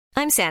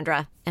I'm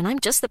Sandra, and I'm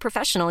just the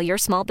professional your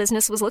small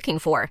business was looking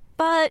for.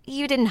 But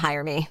you didn't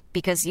hire me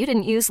because you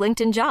didn't use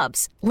LinkedIn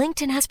Jobs.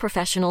 LinkedIn has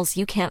professionals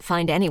you can't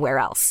find anywhere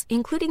else,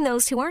 including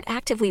those who aren't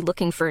actively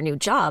looking for a new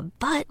job,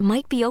 but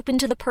might be open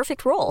to the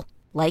perfect role,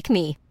 like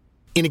me.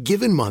 In a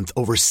given month,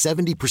 over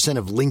 70%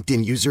 of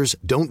LinkedIn users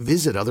don't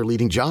visit other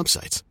leading job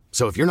sites.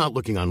 So if you're not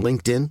looking on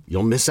LinkedIn,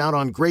 you'll miss out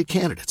on great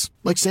candidates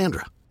like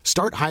Sandra.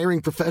 Start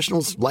hiring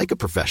professionals like a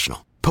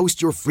professional.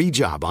 Post your free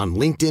job on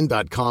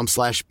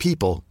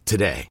linkedin.com/people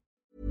today.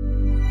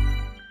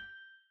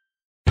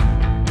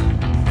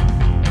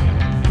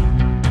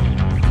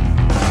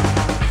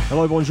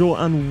 Hello, bonjour,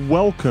 and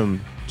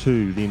welcome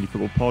to the Indie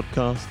Football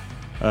Podcast.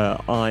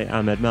 I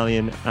am Ed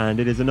Mallion, and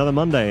it is another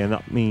Monday, and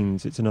that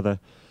means it's another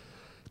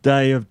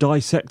day of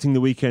dissecting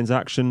the weekend's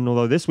action.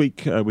 Although this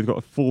week we've got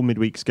a full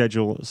midweek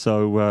schedule,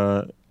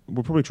 so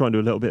we'll probably try and do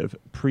a little bit of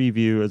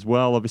preview as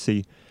well.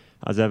 Obviously,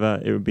 as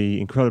ever, it would be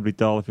incredibly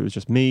dull if it was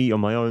just me on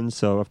my own,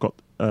 so I've got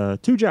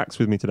two Jacks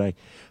with me today.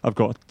 I've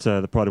got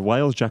the Pride of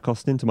Wales, Jack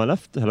Austin, to my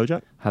left. Hello,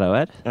 Jack. Hello,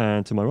 Ed.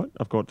 And to my right,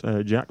 I've got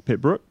Jack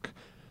Pittbrook,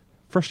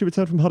 freshly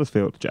returned from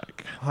Huddersfield.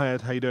 Jack. Hi,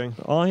 Ed. How you doing?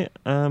 I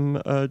am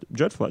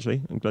dreadful,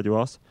 actually. I'm glad you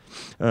asked.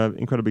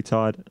 Incredibly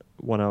tired,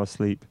 1 hour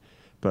sleep.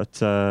 But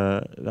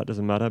that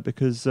doesn't matter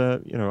because,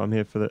 I'm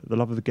here for the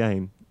love of the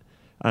game.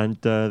 And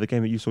the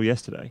game that you saw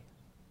yesterday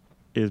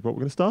is what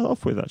we're going to start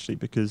off with, actually,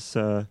 because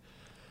I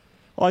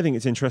think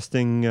it's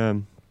interesting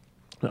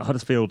that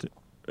Huddersfield,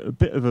 a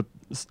bit of a...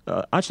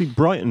 actually,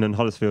 Brighton and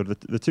Huddersfield,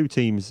 the two of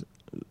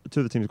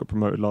the teams got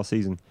promoted last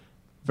season,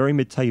 very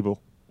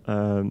mid-table,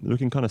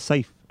 looking kind of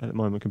safe at the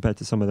moment compared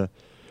to some of the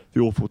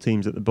awful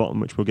teams at the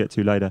bottom, which we'll get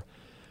to later.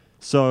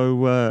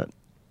 So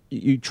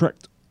you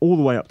trekked all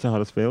the way up to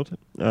Huddersfield.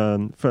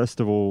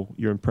 First of all,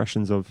 your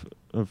impressions of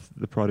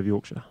the Pride of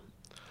Yorkshire.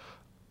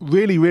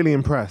 Really, really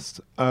impressed.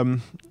 I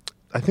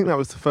think that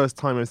was the first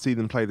time I've seen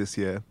them play this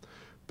year,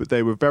 but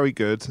they were very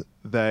good.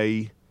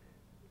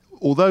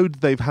 Although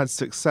they've had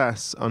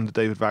success under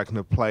David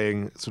Wagner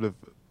playing sort of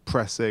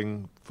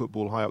pressing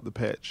football high up the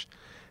pitch,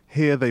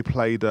 here they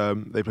played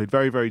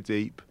very, very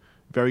deep,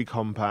 very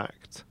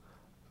compact.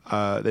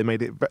 They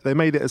made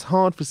it as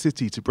hard for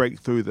City to break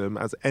through them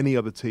as any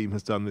other team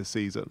has done this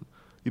season.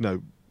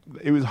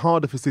 It was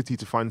harder for City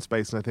to find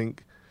space, and I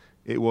think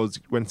it was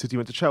when City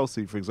went to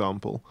Chelsea, for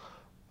example.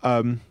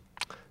 City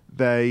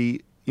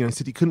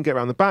couldn't get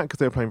around the back because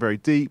they were playing very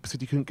deep.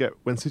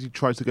 When City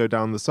tried to go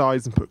down the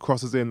sides and put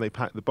crosses in, they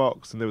packed the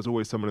box, and there was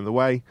always someone in the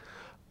way.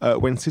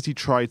 When City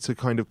tried to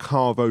kind of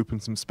carve open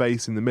some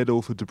space in the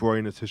middle for De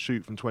Bruyne to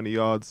shoot from 20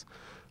 yards,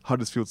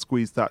 Huddersfield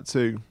squeezed that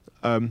too.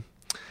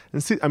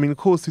 Of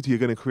course, City are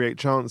going to create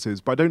chances,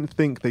 but I don't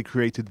think they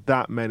created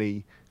that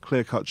many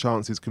clear-cut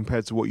chances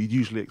compared to what you'd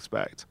usually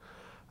expect.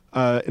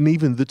 And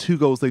even the two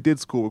goals they did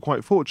score were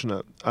quite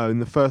fortunate.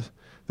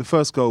 The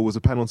first goal was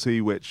a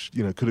penalty, which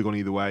could have gone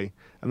either way,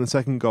 and the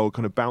second goal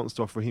kind of bounced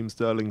off Raheem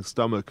Sterling's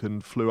stomach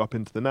and flew up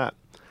into the net.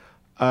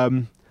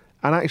 And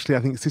actually, I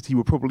think City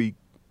were probably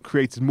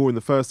created more in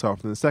the first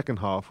half than the second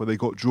half, where they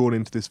got drawn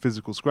into this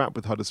physical scrap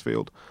with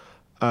Huddersfield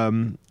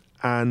and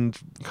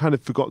kind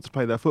of forgot to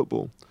play their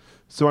football.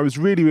 So I was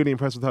really, really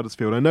impressed with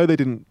Huddersfield. I know they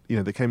didn't,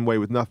 they came away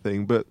with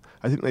nothing, but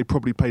I think they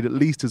probably played at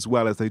least as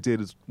well as they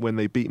did when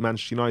they beat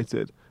Manchester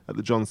United at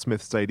the John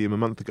Smith Stadium a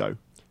month ago.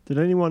 Did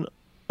anyone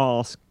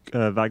ask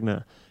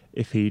Wagner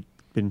if he'd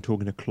been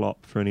talking to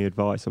Klopp for any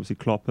advice? Obviously,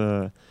 Klopp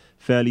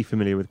fairly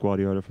familiar with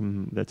Guardiola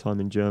from their time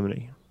in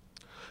Germany.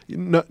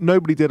 No,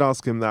 nobody did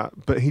ask him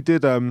that, but he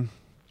did.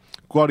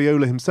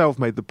 Guardiola himself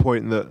made the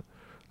point that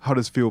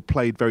Huddersfield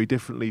played very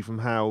differently from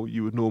how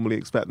you would normally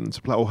expect them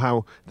to play, or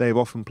how they have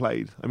often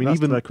played. I mean, that's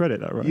even to their credit,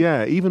 that right?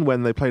 Yeah, even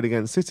when they played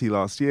against City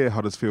last year,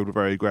 Huddersfield were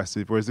very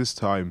aggressive. Whereas this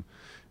time,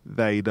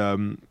 they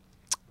played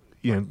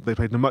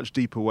in a much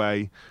deeper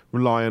way,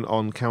 reliant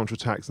on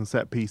counter-attacks and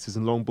set pieces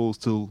and long balls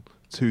to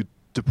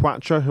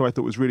Depoitre, who I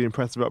thought was really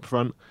impressive up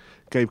front,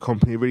 gave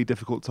Kompany a really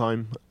difficult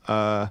time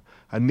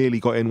and nearly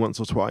got in once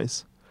or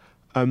twice.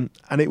 And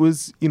it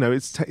was,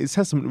 it's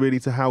testament really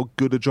to how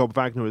good a job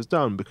Wagner has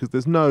done, because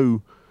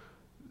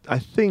I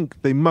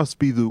think they must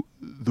be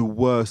the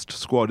worst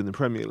squad in the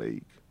Premier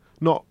League.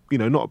 Not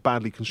a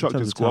badly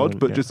constructed squad, talent,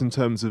 but just in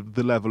terms of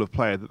the level of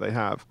player that they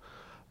have.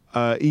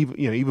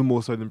 Even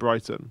more so than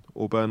Brighton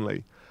or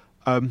Burnley.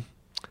 And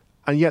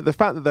yet the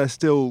fact that they're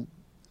still,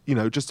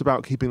 just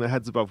about keeping their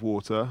heads above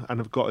water and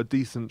have got a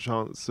decent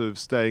chance of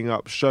staying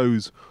up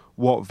shows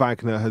what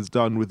Wagner has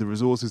done with the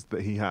resources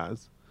that he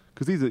has.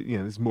 Because this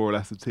is more or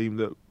less a team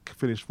that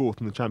finished fourth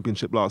in the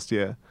Championship last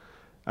year,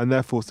 and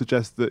therefore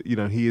suggests that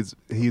he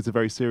is a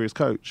very serious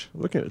coach.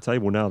 Looking at the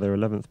table now, they're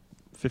 11th,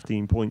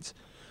 15 points,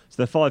 so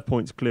they're 5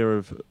 points clear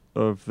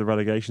of the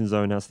relegation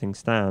zone as things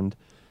stand,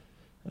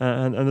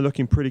 and they're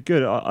looking pretty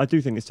good. I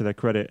do think it's to their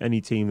credit.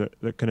 Any team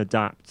that can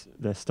adapt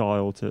their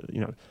style to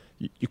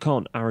you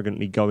can't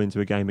arrogantly go into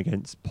a game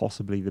against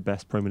possibly the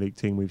best Premier League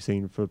team we've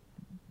seen for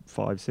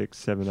 5, 6,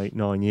 7, 8,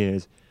 9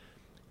 years.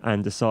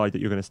 And decide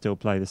that you're going to still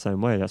play the same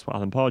way. That's what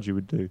Alan Pardew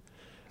would do.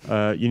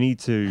 You need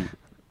to,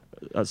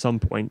 at some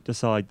point,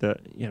 decide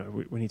that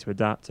we need to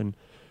adapt. And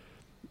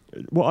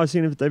what I've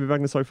seen of David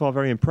Wagner so far,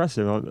 very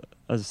impressive.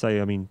 As I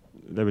say, I mean,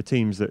 there were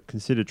teams that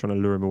considered trying to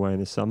lure him away in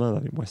the summer. I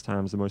think West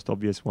Ham's the most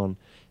obvious one,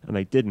 and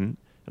they didn't.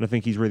 And I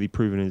think he's really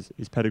proven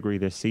his pedigree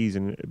this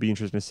season. It'd be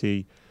interesting to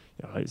see,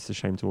 it's a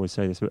shame to always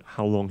say this, but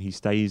how long he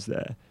stays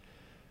there.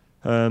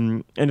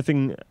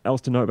 Anything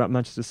else to note about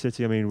Manchester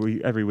City? I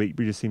mean, every week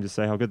we just seem to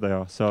say how good they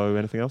are. So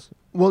anything else?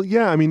 Well,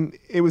 yeah, I mean,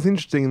 it was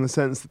interesting in the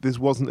sense that this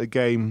wasn't a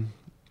game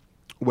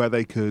where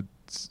they could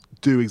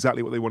do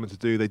exactly what they wanted to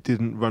do. They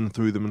didn't run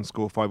through them and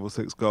score 5 or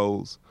 6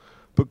 goals.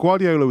 But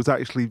Guardiola was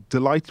actually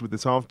delighted with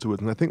this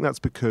afterwards, and I think that's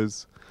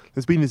because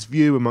there's been this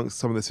view amongst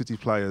some of the City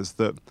players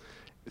that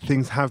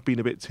things have been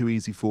a bit too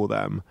easy for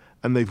them,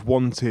 and they've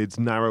wanted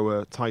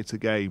narrower, tighter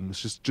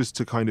games just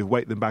to kind of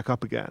wake them back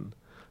up again.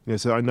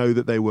 So I know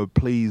that they were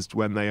pleased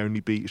when they only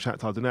beat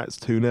Shakhtar Donetsk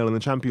 2-0 in the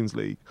Champions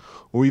League,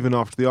 or even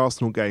after the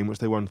Arsenal game, which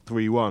they won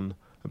 3-1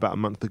 about a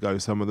month ago.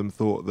 Some of them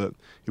thought that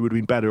it would have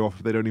been better off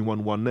if they'd only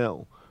won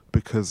 1-0,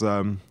 because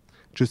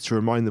just to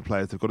remind the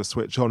players they've got to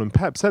switch on. And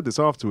Pep said this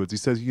afterwards. He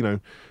says,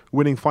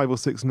 winning 5 or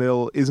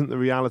 6-0 isn't the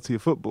reality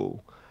of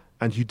football,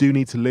 and you do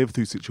need to live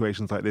through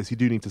situations like this. You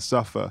do need to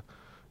suffer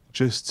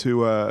just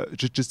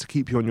to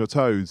keep you on your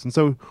toes. And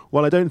so,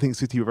 while I don't think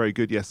City were very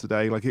good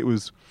yesterday, like, it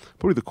was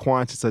probably the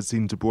quietest I'd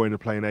seen De Bruyne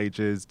play in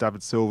ages.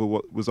 David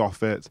Silva was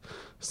off it.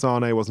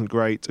 Sane wasn't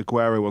great.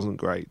 Aguero wasn't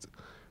great.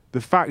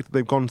 The fact that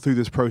they've gone through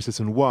this process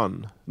and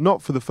won,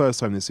 not for the first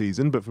time this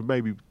season, but for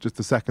maybe just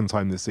the second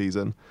time this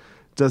season,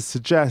 does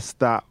suggest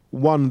that,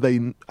 one,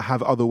 they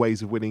have other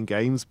ways of winning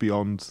games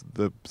beyond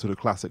the sort of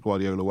classic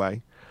Guardiola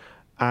way,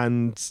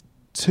 and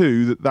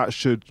two, that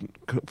should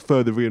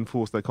further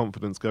reinforce their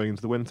confidence going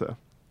into the winter.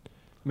 I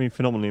mean,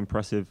 phenomenally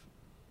impressive.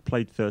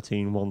 Played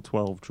 13, won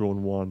 12,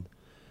 drawn 1.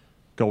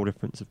 Goal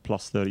difference of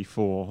plus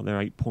 34. They're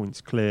 8 points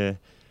clear.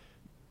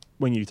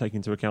 When you take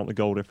into account the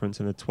goal difference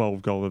and the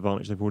 12-goal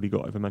advantage they've already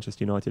got over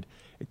Manchester United,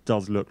 it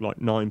does look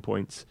like 9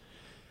 points.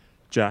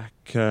 Jack,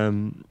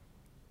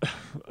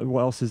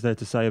 what else is there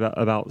to say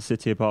about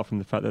City apart from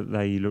the fact that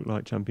they look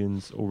like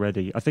champions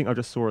already? I think I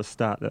just saw a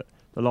stat that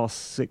the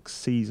last 6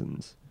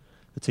 seasons,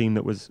 the team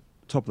that was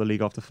top of the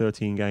league after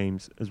 13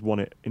 games has won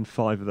it in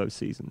 5 of those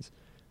seasons.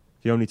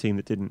 The only team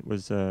that didn't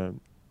was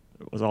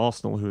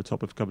Arsenal, who were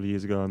top of a couple of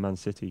years ago, and Man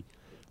City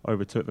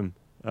overtook them.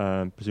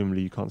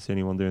 Presumably you can't see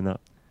anyone doing that.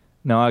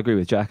 No, I agree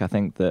with Jack. I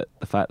think that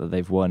the fact that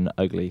they've won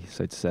ugly,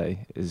 so to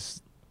say,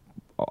 is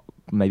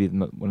maybe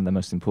one of the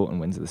most important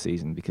wins of the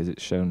season, because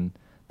it's shown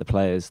the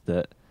players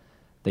that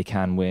they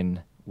can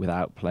win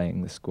without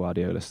playing this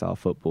Guardiola-style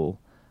football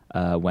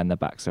when their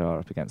backs are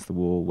up against the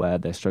wall, where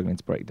they're struggling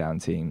to break down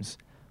teams,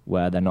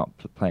 where they're not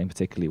playing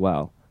particularly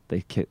well.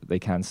 They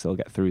can still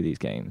get through these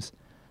games.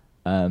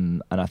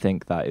 And I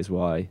think that is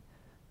why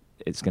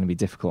it's going to be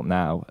difficult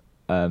now.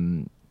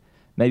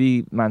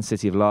 Maybe Man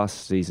City of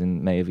last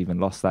season may have even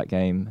lost that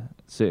game.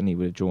 Certainly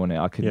would have drawn it.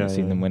 I couldn't have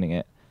seen them winning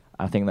it.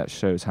 I think that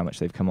shows how much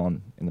they've come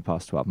on in the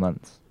past 12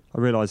 months. I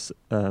realise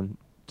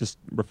just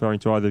referring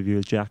to either of you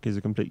as Jack is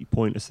a completely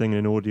pointless thing in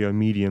an audio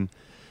medium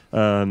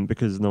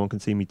because no one can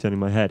see me turning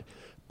my head.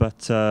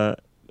 But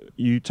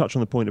you touch on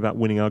the point about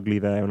winning ugly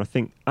there, and I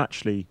think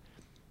actually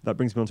that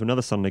brings me on to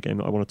another Sunday game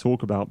that I want to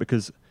talk about,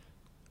 because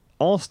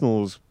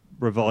Arsenal's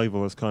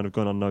revival has kind of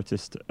gone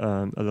unnoticed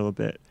a little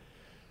bit.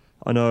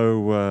 I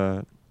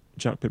know,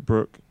 Jack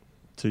Pitt-Brook,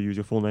 to use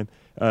your full name,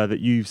 that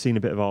you've seen a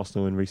bit of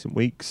Arsenal in recent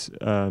weeks.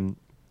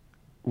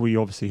 We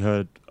obviously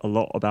heard a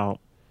lot about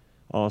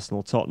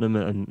Arsenal-Tottenham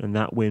and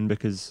that win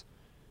because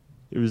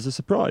it was a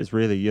surprise,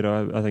 really.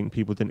 I think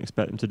people didn't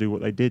expect them to do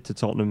what they did to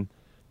Tottenham.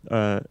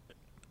 And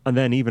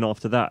then even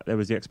after that, there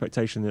was the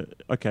expectation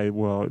that, okay,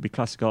 well, it'd be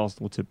classic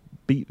Arsenal to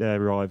beat their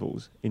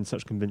rivals in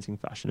such convincing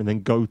fashion and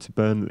then go to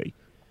Burnley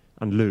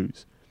and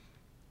lose.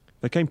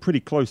 They came pretty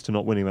close to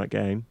not winning that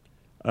game.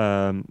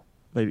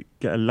 They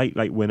get a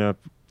late winner,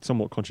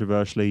 somewhat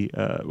controversially,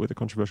 with a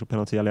controversial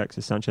penalty.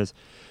 Alexis Sanchez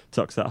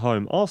tucks that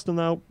home. Arsenal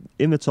now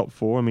in the top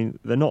 4. I mean,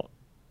 they're not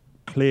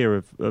clear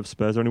of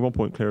Spurs. They're only 1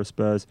 point clear of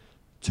Spurs,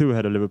 2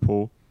 ahead of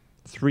Liverpool,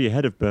 3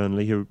 ahead of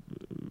Burnley, who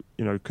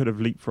could have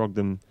leapfrogged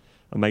them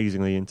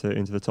amazingly into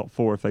the top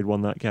 4 if they'd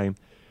won that game.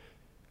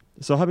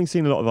 So, having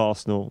seen a lot of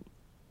Arsenal,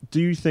 do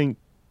you think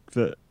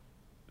that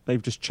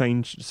they've just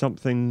changed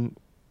something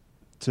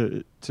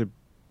to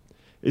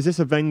is this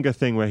a Wenger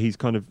thing where he's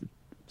kind of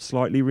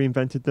slightly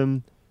reinvented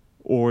them,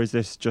 or is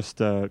this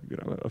just a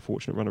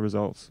fortunate run of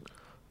results?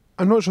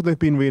 I'm not sure they've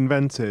been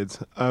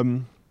reinvented.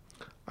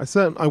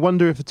 I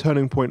wonder if the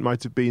turning point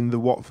might have been the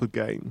Watford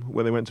game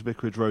where they went to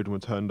Vicarage Road and were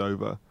turned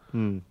over.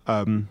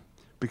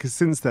 Because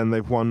since then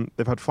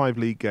they've had 5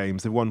 league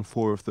games, they've won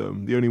 4 of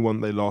them. The only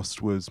one they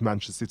lost was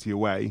Manchester City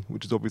away,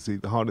 which is obviously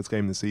the hardest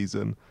game of the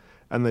season,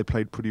 and they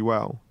played pretty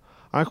well.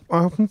 I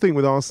often think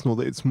with Arsenal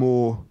that it's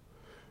more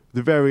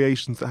the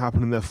variations that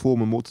happen in their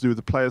form are more to do with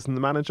the players than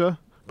the manager,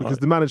 because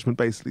the management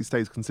basically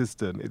stays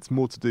consistent. It's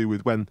more to do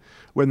with when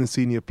the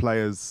senior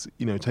players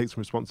take some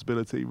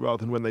responsibility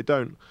rather than when they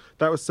don't.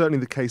 That was certainly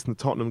the case in the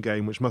Tottenham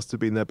game, which must have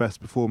been their best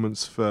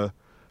performance for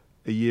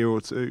a year or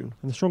two.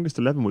 And the strongest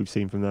 11 we've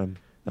seen from them.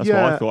 That's what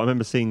I thought. I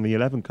remember seeing the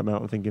 11 come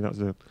out and thinking that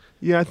was a...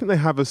 Yeah, I think they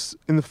have us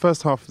in the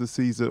first half of the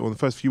season, or the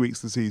first few weeks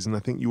of the season, I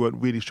think you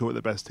weren't really sure what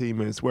the best team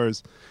is,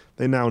 whereas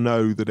they now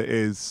know that it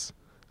is.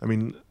 I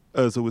mean,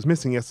 Ozil was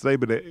missing yesterday,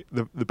 but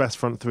the best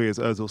front three is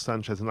Ozil,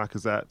 Sanchez and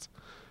Lacazette,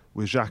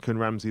 with Xhaka and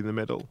Ramsey in the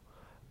middle.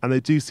 And they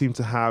do seem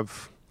to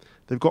have...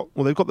 They've got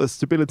the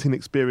stability and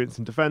experience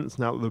in defence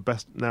now that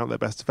their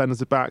best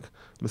defenders are back.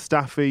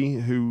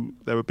 Mustafi, who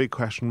there were big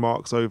question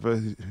marks over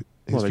his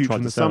future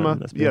in the summer.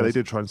 They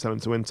did try and sell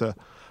him to Inter.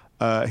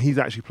 He's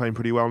actually playing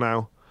pretty well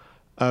now.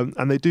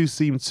 And they do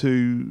seem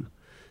to,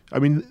 I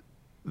mean,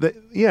 they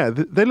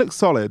look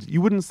solid.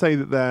 You wouldn't say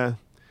that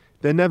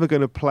they're never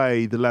going to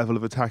play the level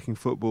of attacking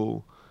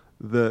football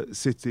that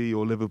City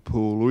or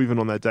Liverpool or even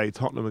on their day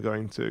Tottenham are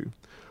going to.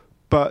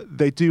 But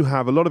they do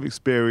have a lot of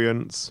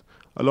experience,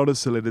 a lot of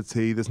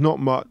solidity. There's not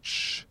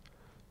much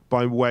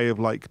by way of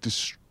like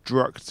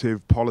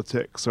destructive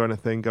politics or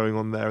anything going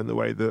on there in the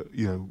way that,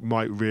 you know,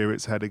 might rear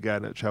its head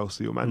again at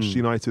Chelsea or Manchester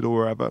United or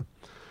wherever.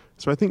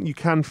 So I think you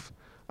can...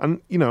 And,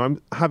 you know,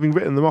 I'm having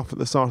written them off at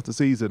the start of the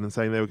season and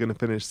saying they were going to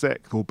finish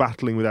 6th or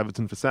battling with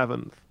Everton for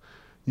 7th.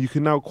 You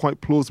can now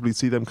quite plausibly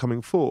see them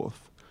coming 4th,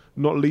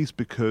 not least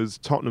because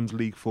Tottenham's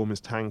league form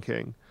is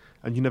tanking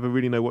and you never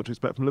really know what to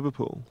expect from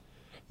Liverpool.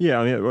 Yeah,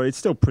 I mean, it's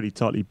still pretty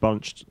tightly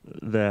bunched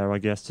there, I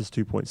guess, just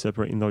 2 points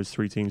separating those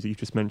three teams that you've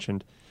just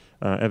mentioned.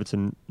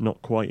 Everton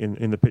not quite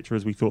in the picture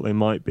as we thought they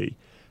might be.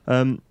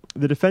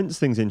 The defence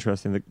thing's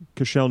interesting. The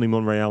Koscielny,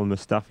 Monreal and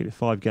Mustafi, the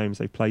 5 games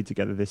they've played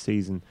together this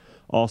season,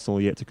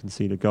 Arsenal yet to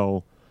concede a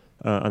goal,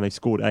 and they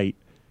scored 8.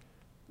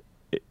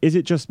 Is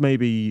it just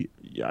maybe,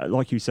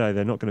 like you say,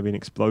 they're not going to be an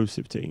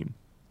explosive team,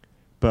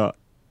 but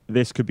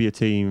this could be a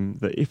team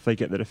that if they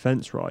get the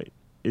defence right,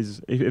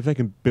 if they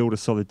can build a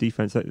solid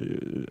defence, I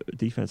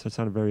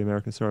sounded very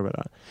American, sorry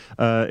about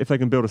that. If they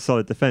can build a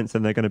solid defence,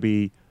 then they're going to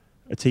be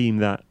a team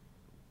that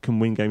can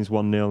win games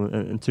 1-0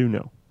 and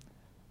 2-0.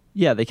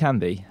 Yeah, they can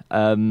be.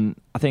 I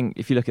think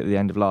if you look at the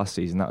end of last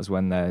season, that was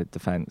when their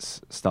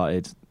defence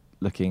started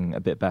looking a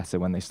bit better,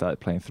 when they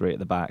started playing 3 at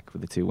the back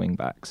with the 2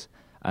 wing-backs.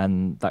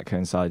 And that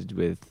coincided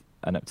with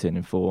an upturn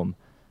in form,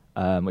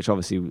 which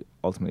obviously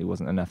ultimately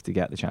wasn't enough to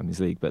get the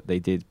Champions League, but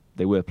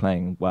they were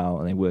playing well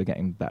and they were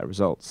getting better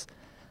results.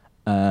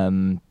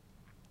 So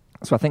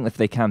I think if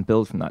they can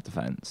build from that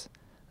defence,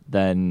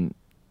 then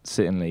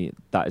certainly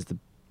that is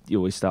you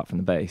always start from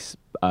the base.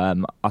 I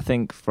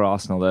think for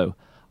Arsenal, though,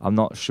 I'm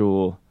not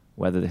sure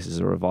whether this is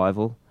a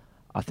revival.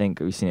 I think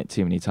we've seen it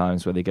too many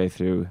times where they go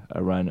through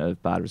a run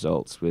of bad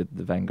results with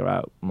the Wenger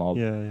out mob,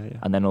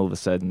 and then all of a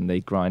sudden they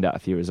grind out a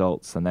few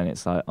results, and then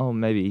it's like, oh,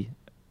 maybe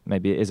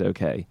it is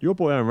okay. Your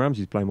boy Aaron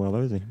Ramsey's playing well,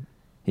 though, isn't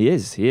he? He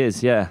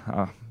is,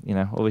 yeah.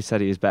 Always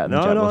said he was better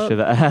than Jack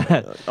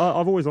Wilshere.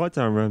 I've always liked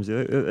Aaron Ramsey.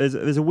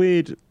 There's a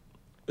weird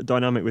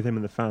dynamic with him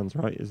and the fans,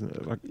 right? Isn't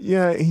it?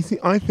 Yeah,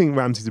 I think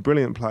Ramsey's a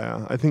brilliant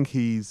player. I think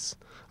he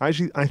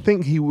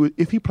would,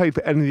 if he played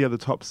for any of the other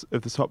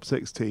top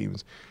 6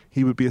 teams,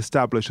 he would be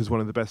established as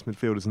one of the best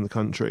midfielders in the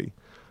country,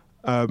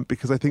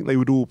 because I think they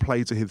would all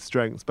play to his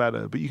strengths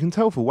better. But you can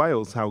tell for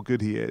Wales how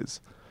good he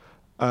is.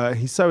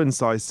 He's so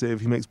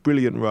incisive. He makes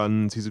brilliant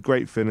runs. He's a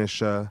great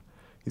finisher.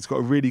 He's got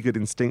a really good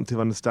instinctive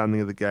understanding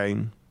of the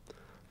game.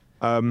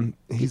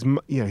 He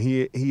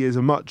is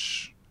a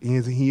much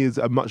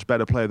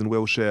better player than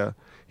Wilshere.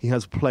 He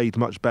has played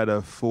much better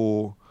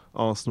for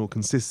Arsenal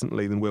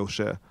consistently than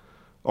Wilshere.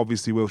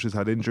 Obviously, Wilshere's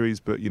had injuries,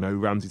 but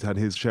Ramsey's had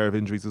his share of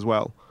injuries as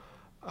well.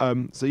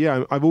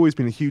 I've always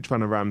been a huge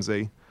fan of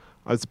Ramsey.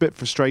 I was a bit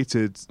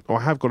frustrated, or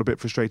I have got a bit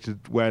frustrated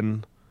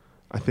when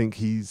I think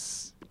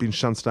he's been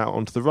shunted out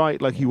onto the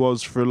right, like he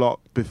was for a lot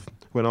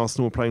when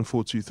Arsenal were playing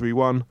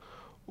 4-2-3-1,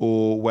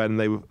 or when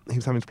he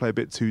was having to play a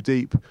bit too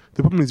deep.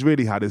 The problem he's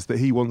really had is that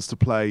he wants to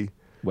play.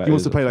 He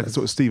wants to play like a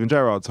sort of Steven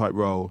Gerrard type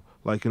role,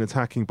 like an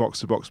attacking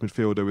box-to-box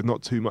midfielder with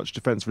not too much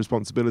defensive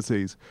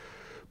responsibilities.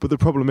 But the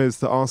problem is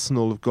that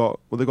Arsenal they've got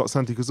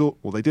Santi Cazorla.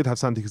 Well, they did have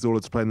Santi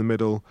Cazorla to play in the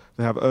middle.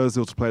 They have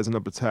Ozil to play as a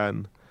number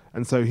 10,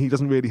 and so he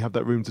doesn't really have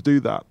that room to do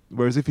that.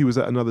 Whereas if he was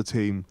at another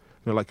team,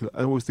 like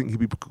I always think he'd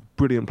be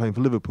brilliant playing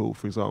for Liverpool,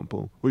 for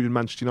example, or even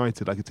Manchester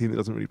United, like a team that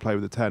doesn't really play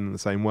with a 10 in the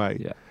same way.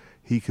 Yeah.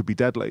 He could be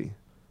deadly.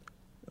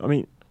 I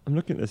mean, I'm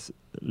looking at this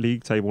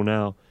league table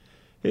now.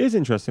 It is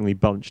interestingly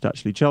bunched,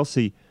 actually.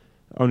 Chelsea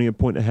only a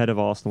point ahead of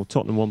Arsenal,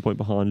 Tottenham 1 point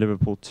behind,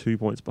 Liverpool 2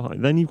 points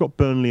behind. Then you've got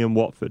Burnley and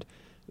Watford.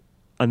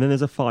 And then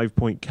there's a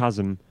 5-point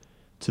chasm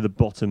to the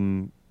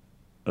bottom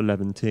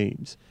 11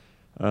 teams.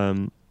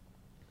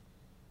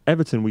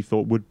 Everton, we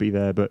thought, would be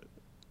there, but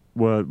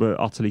were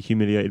utterly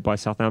humiliated by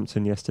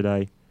Southampton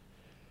yesterday.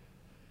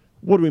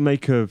 What do we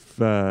make of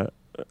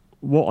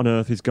what on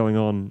earth is going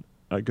on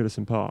at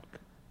Goodison Park?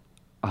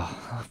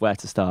 Oh, where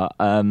to start?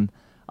 I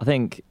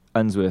think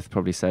Unsworth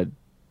probably said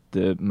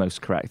the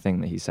most correct thing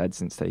that he said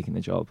since taking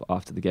the job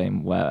after the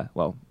game,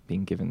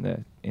 being given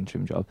the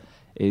interim job,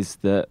 is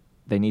that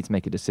they need to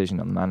make a decision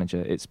on the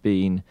manager. It's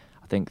been,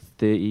 I think,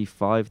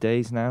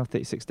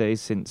 36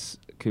 days since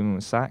Koeman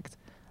was sacked,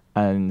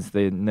 and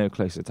they're no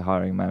closer to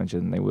hiring a manager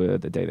than they were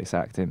the day they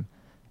sacked him.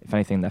 If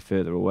anything, they're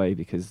further away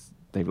because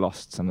they've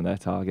lost some of their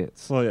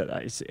targets. Well, yeah,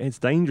 it's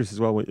dangerous as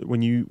well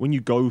when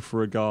you go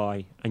for a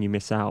guy and you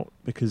miss out,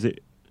 because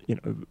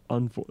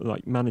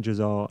like managers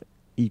are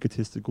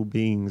egotistical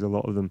beings, a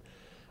lot of them,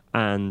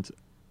 and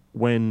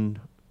when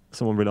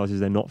someone realises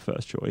they're not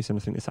first choice, and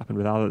I think this happened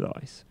with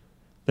Allardyce,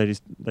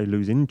 they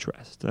lose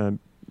interest.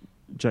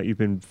 Jack, you've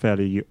been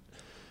fairly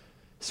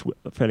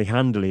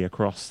handily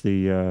across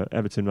the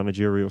Everton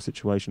managerial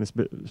situation,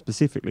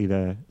 specifically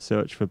their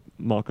search for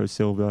Marco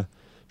Silva,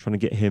 trying to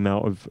get him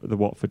out of the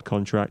Watford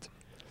contract.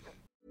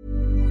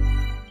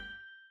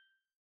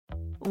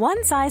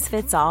 One size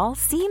fits all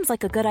seems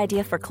like a good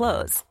idea for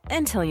clothes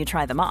until you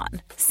try them on.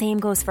 Same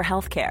goes for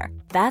healthcare.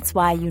 That's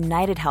why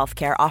United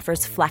Healthcare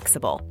offers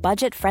flexible,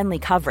 budget-friendly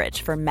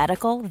coverage for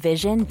medical,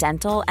 vision,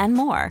 dental, and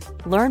more.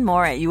 Learn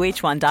more at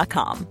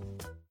uh1.com.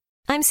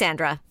 I'm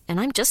Sandra, and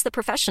I'm just the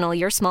professional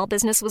your small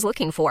business was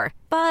looking for.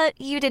 But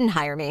you didn't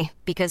hire me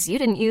because you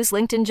didn't use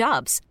LinkedIn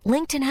Jobs.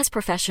 LinkedIn has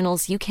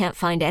professionals you can't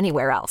find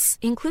anywhere else,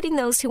 including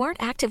those who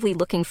aren't actively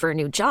looking for a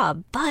new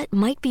job, but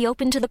might be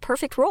open to the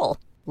perfect role,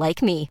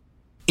 like me.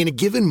 In a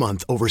given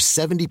month, over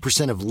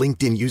 70% of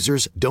LinkedIn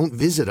users don't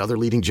visit other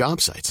leading job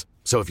sites.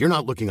 So if you're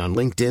not looking on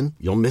LinkedIn,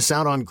 you'll miss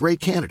out on great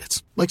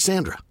candidates like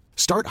Sandra.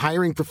 Start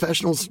hiring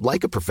professionals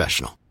like a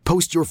professional.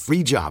 Post your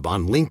free job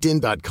on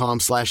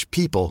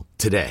linkedin.com/people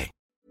today.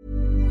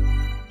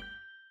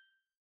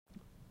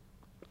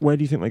 Where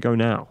do you think they go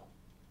now?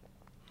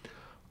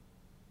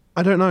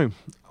 I don't know,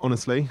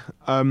 honestly.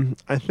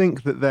 I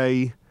think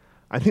they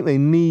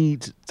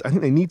need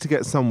to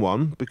get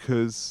someone,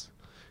 because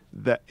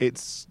that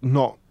it's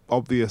not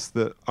obvious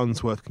that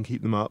Unsworth can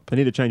keep them up. They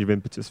need a change of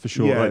impetus for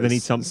sure. Yeah, right? They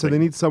need something. So they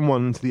need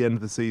someone to the end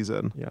of the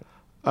season. Yeah.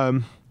 I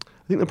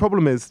think the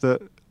problem is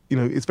that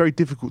it's very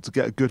difficult to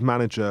get a good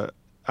manager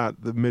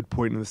at the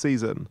midpoint of the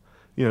season.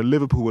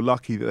 Liverpool were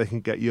lucky that they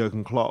can get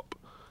Jurgen Klopp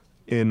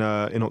in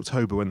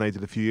October when they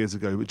did a few years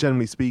ago. But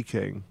generally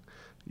speaking,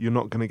 you're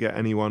not going to get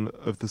anyone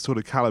of the sort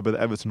of calibre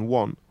that Everton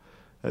want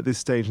at this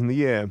stage in the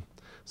year.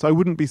 So I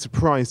wouldn't be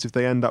surprised if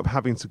they end up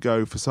having to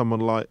go for someone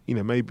like,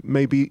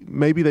 maybe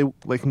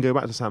they can go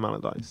back to Sam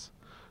Allardyce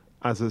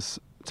as a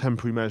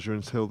temporary measure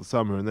until the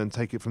summer, and then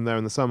take it from there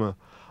in the summer.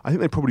 I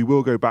think they probably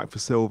will go back for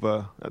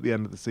Silva at the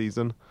end of the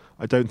season.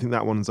 I don't think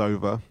that one's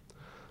over.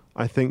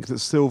 I think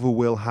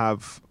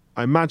that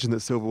I imagine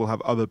that Silva will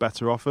have other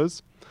better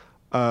offers.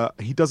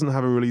 He doesn't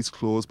have a release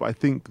clause, but I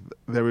think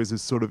there is a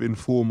sort of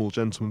informal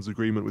gentleman's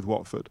agreement with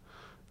Watford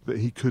that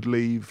he could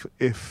leave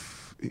if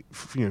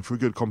for a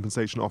good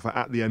compensation offer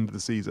at the end of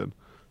the season,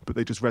 but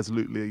they just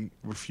resolutely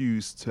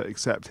refuse to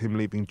accept him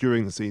leaving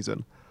during the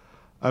season.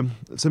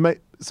 So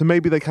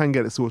maybe they can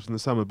get it sorted in the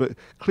summer, but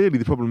clearly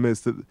the problem is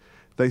that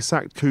they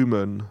sacked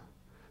Koeman.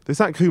 They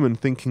sacked Koeman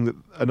thinking that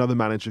another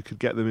manager could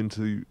get them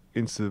into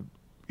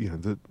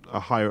a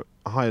higher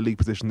league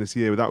position this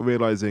year,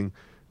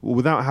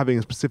 without having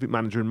a specific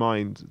manager in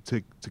mind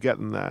to get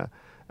them there.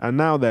 And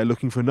now they're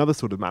looking for another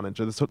sort of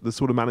manager, the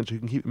sort of manager who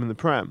can keep them in the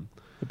Prem.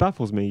 It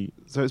baffles me.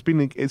 So it's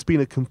been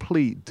a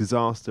complete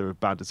disaster of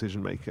bad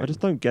decision making. I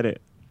just don't get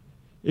it.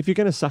 If you're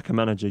going to sack a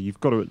manager, you've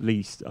got to at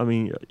least. I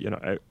mean,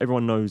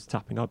 everyone knows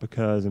tapping up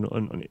occurs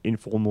and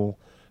informal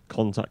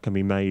contact can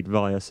be made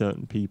via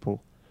certain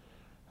people.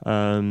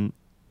 I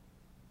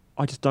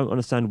just don't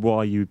understand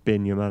why you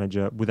bin your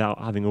manager without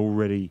having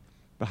already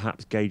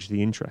perhaps gauged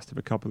the interest of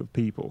a couple of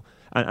people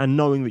and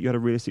knowing that you had a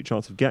realistic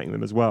chance of getting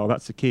them as well.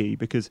 That's the key,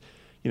 because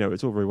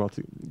it's all very well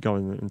to go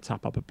in and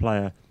tap up a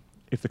player.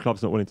 If the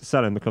club's not willing to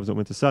sell him, the club's not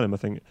willing to sell him. I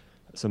think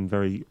some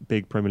very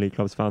big Premier League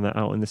clubs found that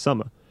out in the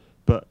summer.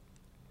 But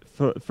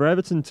for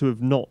Everton to have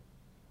not,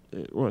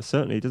 well,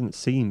 certainly it doesn't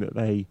seem that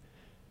they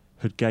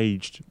had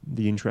gauged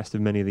the interest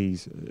of many of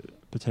these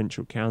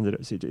potential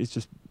candidates. It's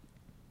just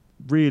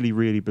really,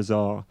 really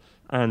bizarre.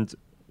 And,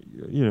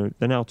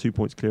 they're now 2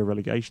 points clear of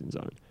relegation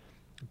zone.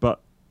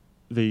 But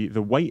the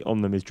weight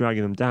on them is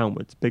dragging them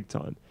downwards big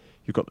time.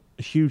 You've got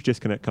a huge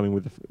disconnect coming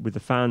with the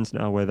fans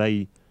now, where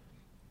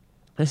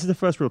this is the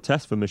first real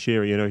test for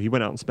Moshiri. He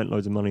went out and spent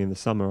loads of money in the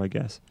summer, I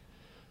guess.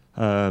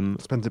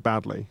 Spent it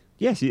badly.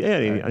 Yes,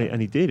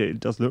 and he did. It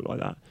does look like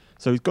that.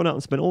 So he's gone out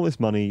and spent all this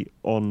money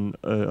on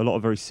a lot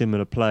of very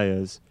similar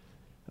players,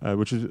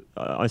 which is,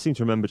 I seem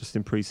to remember just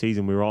in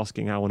pre-season we were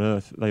asking how on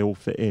earth they all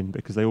fit in,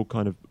 because they all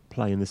kind of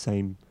play in the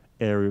same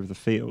area of the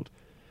field.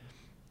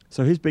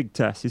 So his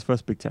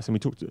first big test, and we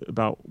talked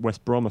about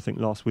West Brom, I think,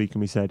 last week,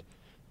 and we said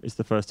it's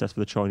the first test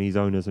for the Chinese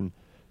owners and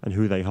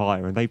who they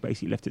hire. And they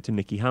basically left it to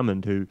Nicky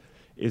Hammond, who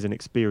is an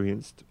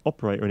experienced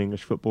operator in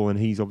English football, and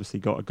he's obviously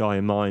got a guy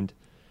in mind,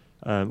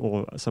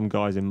 or some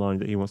guys in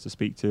mind that he wants to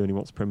speak to, and he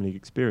wants Premier League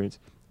experience.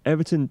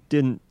 Everton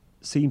didn't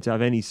seem to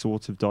have any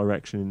sort of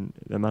direction in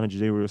their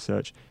managerial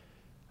search,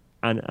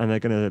 and they're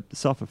going to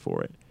suffer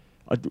for it.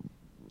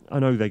 I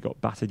know they got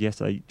battered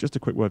yesterday. Just a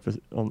quick word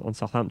on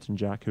Southampton,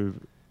 Jack, who...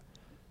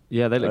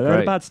 Yeah, they look great. great. They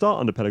had a bad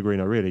start under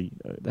Pellegrino, really.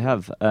 They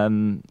have.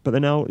 But they're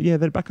now,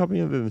 they're back up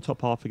they're in the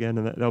top half again,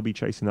 and they'll be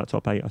chasing that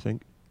top 8, I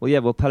think.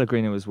 Well,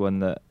 Pellegrino was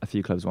one that a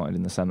few clubs wanted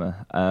in the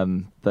summer.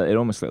 But it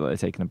almost looked like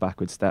they're taking a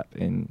backward step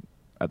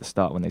at the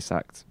start when they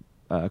sacked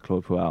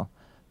Claude Puel.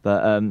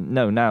 But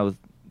no, now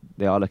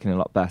they are looking a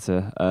lot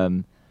better.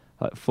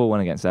 Like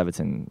 4-1 against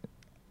Everton,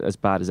 as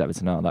bad as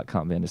Everton are, that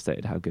can't be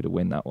understated how good a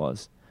win that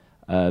was.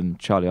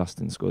 Charlie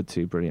Austin scored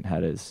 2 brilliant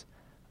headers.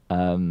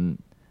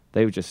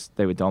 They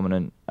were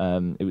dominant.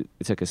 It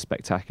took a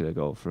spectacular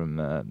goal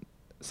from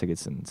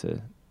Sigurdsson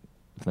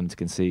for them to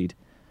concede.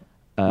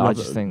 I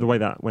just think the way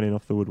that went in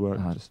off the woodwork.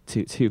 Just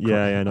two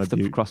off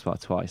the crossbar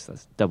twice.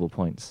 That's double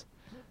points.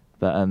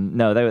 But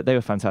no, they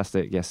were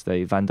fantastic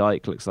yesterday. Van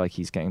Dijk looks like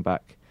he's getting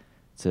back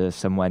to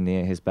somewhere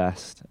near his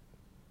best,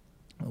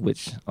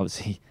 which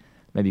obviously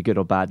may be good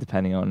or bad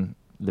depending on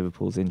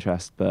Liverpool's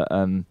interest. But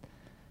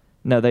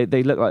no,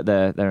 they look like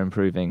they're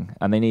improving,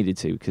 and they needed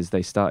to because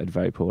they started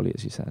very poorly,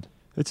 as you said.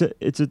 It's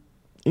a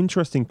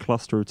interesting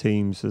cluster of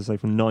teams, as they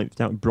from 9th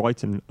down.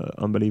 Brighton,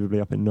 unbelievably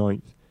up in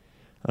 9th.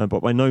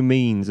 But by no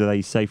means are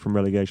they safe from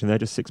relegation. They're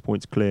just 6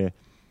 points clear.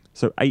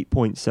 So 8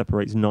 points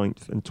separates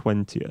 9th and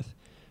 20th.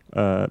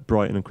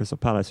 Brighton and Crystal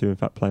Palace, who in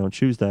fact play on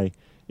Tuesday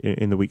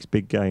in the week's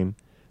big game.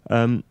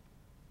 I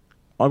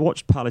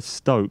watched Palace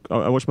Stoke.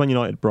 I watched Man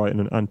United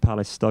Brighton and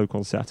Palace Stoke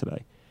on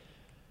Saturday.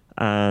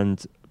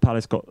 And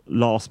Palace got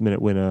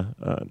last-minute winner.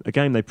 A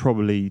game they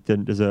probably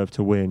didn't deserve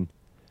to win.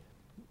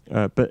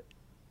 But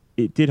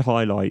it did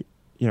highlight,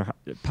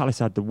 Palace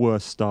had the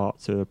worst start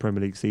to the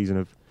Premier League season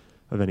of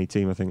any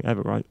team, I think,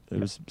 ever, right? It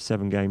was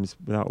 7 games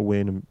without a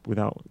win and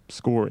without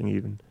scoring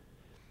even.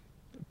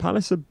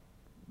 Palace are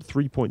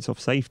 3 points off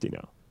safety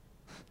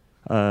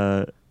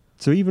now.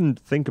 To even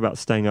think about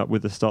staying up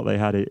with the start they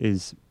had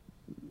is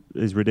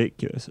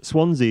ridiculous.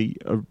 Swansea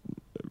are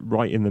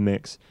right in the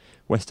mix.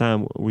 West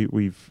Ham,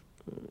 we've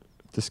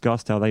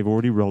discussed how they've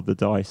already rolled the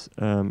dice,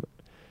 and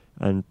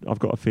I've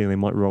got a feeling they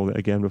might roll it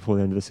again before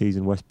the end of the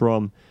season. West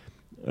Brom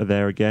are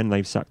there again.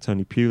 They've sacked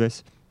Tony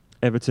Pulis.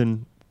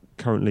 Everton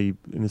currently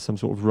in some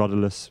sort of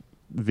rudderless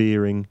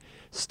veering.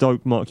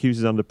 Stoke, Mark Hughes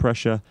is under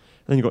pressure.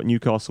 And then you've got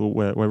Newcastle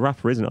where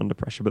Rafa isn't under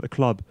pressure, but the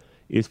club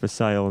is for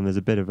sale, and there's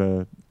a bit of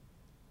a,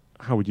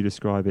 how would you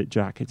describe it,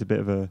 Jack? It's a bit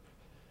of a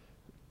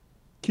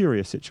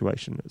curious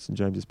situation at St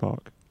James's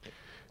Park.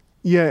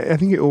 Yeah, I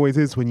think it always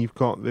is when you've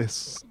got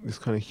this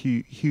kind of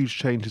huge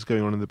changes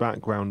going on in the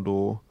background,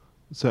 or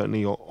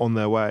certainly on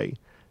their way,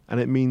 and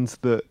it means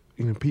that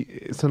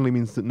it suddenly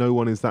means that no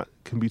one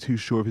can be too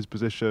sure of his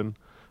position,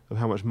 of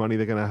how much money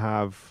they're going to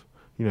have.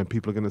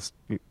 People are going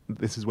to.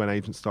 This is when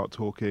agents start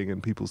talking,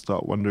 and people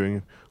start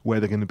wondering where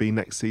they're going to be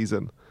next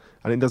season,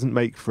 and it doesn't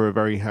make for a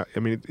very.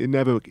 It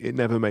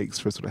never makes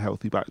for a sort of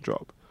healthy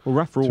backdrop. Well,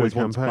 Rafa always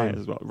wants players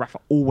as well. Rafa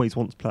always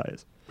wants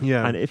players.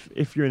 Yeah, and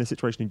if you're in a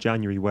situation in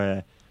January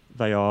where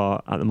they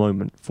are at the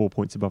moment 4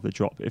 points above the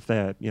drop, if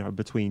they're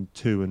between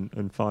 2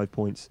 and 5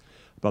 points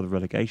above the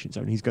relegation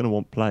zone, he's going to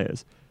want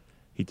players.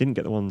 He didn't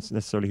get the ones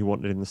necessarily he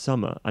wanted in the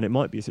summer, and it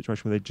might be a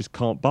situation where they just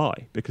can't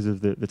buy because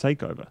of the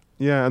takeover.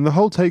 Yeah, and the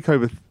whole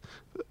takeover,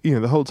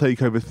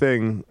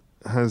 thing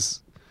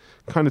has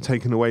kind of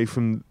taken away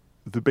from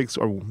the big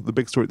story at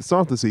the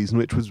start of the season,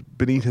 which was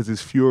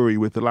Benitez's fury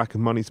with the lack of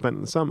money spent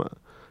in the summer.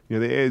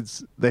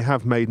 They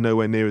have made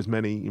nowhere near as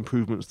many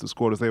improvements to the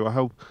squad as they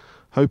were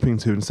hoping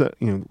to,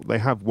 and they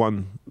have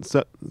won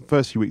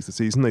first few weeks of the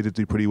season. They did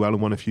do pretty well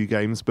and won a few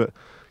games, but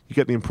you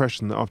get the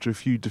impression that after a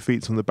few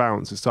defeats on the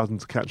bounce, it's starting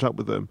to catch up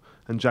with them,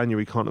 and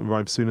January can't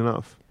arrive soon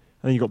enough.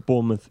 And then you've got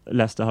Bournemouth,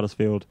 Leicester,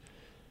 Huddersfield,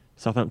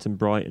 Southampton,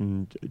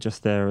 Brighton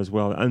just there as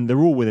well, and they're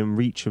all within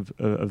reach of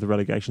the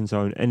relegation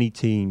zone. Any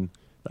team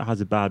that has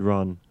a bad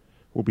run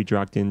will be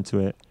dragged into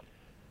it.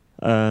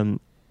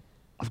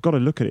 I've got to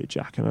look at it,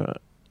 Jack, and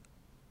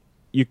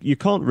you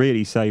can't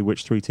really say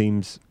which 3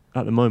 teams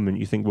at the moment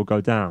you think will go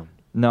down.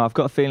 No, I've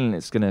got a feeling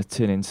it's going to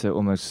turn into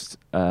almost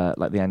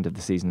like the end of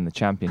the season in the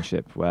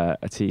Championship, where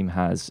a team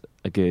has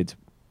a good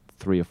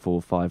 3 or 4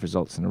 or 5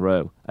 results in a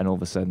row, and all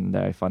of a sudden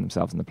they find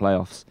themselves in the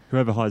playoffs.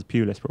 Whoever hires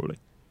Pulis, probably.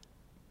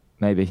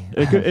 Maybe.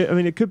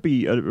 It could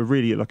be a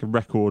really like a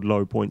record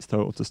low points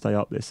total to stay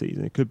up this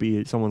season. It could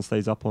be someone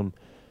stays up on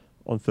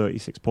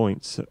 36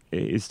 points.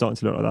 It's starting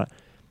to look like that.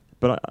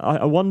 But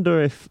I wonder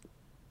if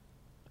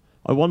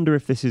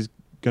this is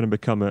going to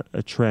become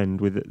a trend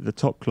with the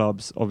top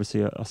clubs.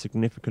 Obviously, are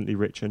significantly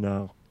richer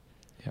now.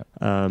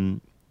 Yeah.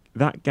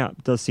 That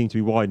gap does seem to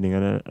be widening,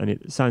 and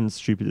it sounds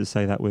stupid to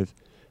say that with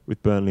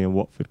Burnley and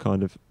Watford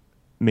kind of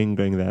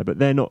mingling there, but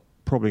they're not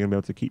probably going to be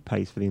able to keep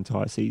pace for the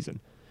entire season.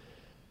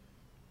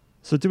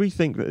 So, do we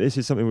think that this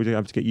is something we're going to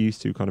have to get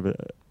used to? Kind of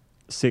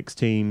 6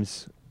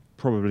 teams,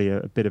 probably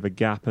a bit of a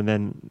gap, and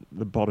then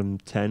the bottom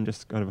 10,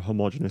 just kind of a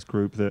homogenous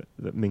group that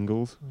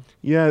mingles.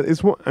 Yeah,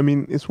 it's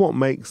what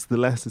makes the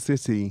Leicester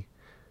City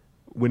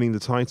winning the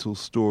title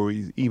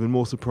story even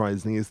more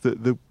surprising, is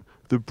that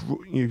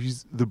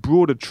the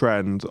broader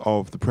trend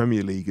of the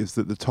Premier League is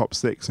that the top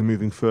 6 are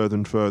moving further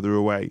and further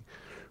away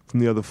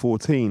from the other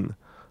 14.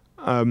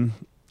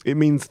 It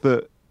means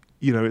that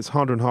it's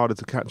harder and harder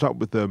to catch up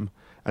with them,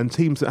 and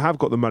teams that have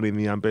got the money and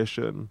the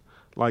ambition,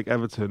 like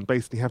Everton,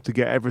 basically have to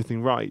get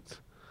everything right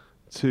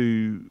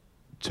to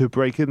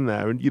break in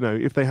there. And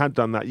if they had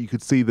done that, you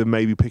could see them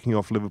maybe picking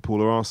off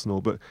Liverpool or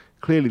Arsenal, but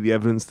clearly the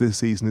evidence this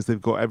season is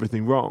they've got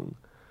everything wrong.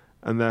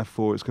 and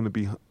therefore it's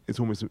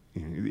almost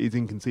it's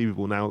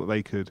inconceivable now that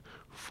they could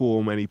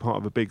form any part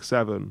of a big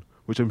seven,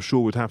 which I'm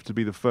sure would have to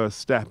be the first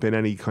step in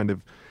any kind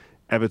of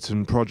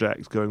Everton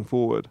project going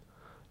forward.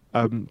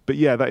 But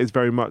yeah, that is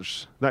very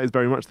much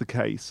the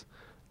case,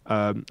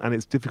 and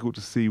it's difficult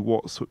to see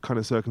what kind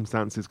of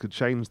circumstances could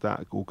change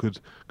that, or could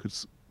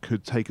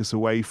take us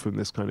away from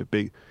this kind of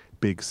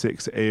big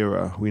six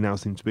era we now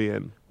seem to be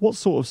in. What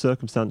sort of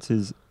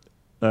circumstances?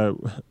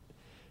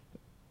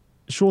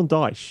 Sean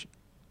Dyche,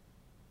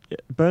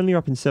 Burnley are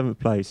up in 7th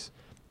place.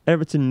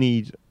 Everton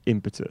need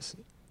impetus.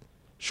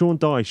 Sean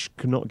Dyche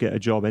could not get a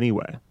job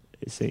anywhere,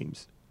 it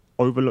seems.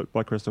 Overlooked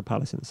by Crystal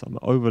Palace in the summer.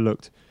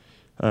 Overlooked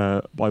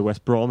by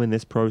West Brom in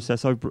this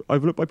process.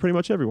 Overlooked by pretty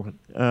much everyone.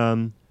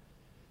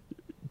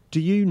 Do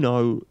you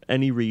know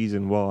any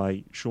reason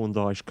why Sean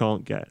Dyche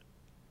can't get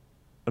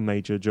a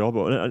major job,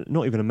 or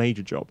not even a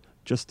major job,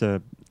 just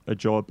a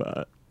job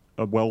at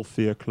a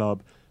wealthier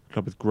club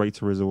with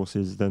greater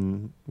resources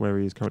than where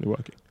he is currently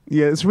working?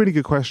 Yeah, it's a really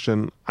good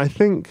question. I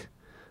think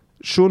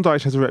Sean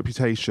Dyche has a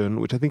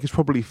reputation, which I think is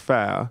probably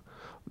fair,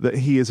 that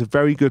he is a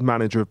very good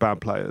manager of bad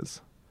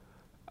players.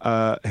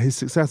 His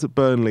success at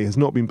Burnley has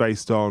not been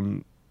based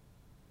on,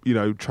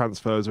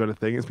 transfers or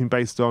anything. It's been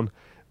based on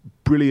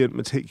brilliant,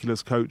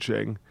 meticulous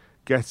coaching,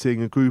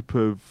 getting a group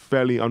of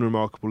fairly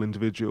unremarkable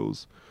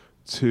individuals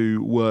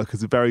to work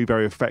as a very,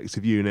 very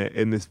effective unit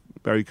in this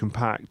very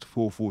compact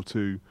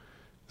 4-4-2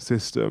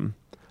 system,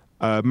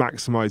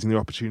 maximising the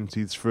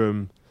opportunities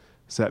from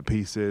set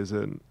pieces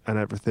and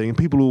everything. And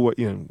people all,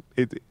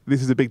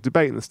 this is a big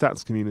debate in the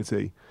stats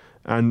community.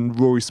 And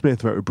Rory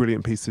Smith wrote a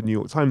brilliant piece in the New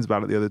York Times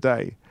about it the other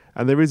day.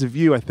 And there is a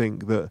view, I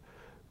think, that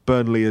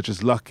Burnley are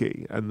just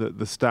lucky, and that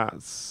the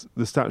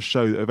stats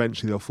show that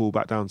eventually they'll fall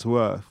back down to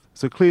earth.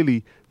 So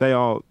clearly they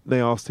are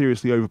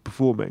seriously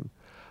overperforming.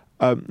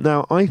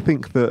 Now, I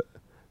think that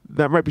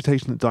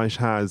reputation that Dyche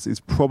has is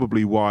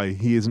probably why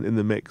he isn't in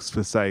the mix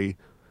for, say,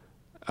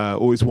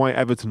 or it's why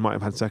Everton might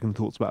have had second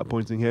thoughts about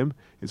appointing him.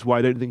 It's why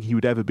I don't think he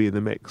would ever be in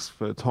the mix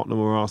for Tottenham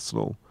or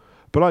Arsenal.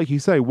 But like you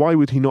say, why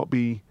would he not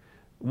be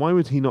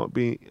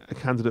a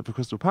candidate for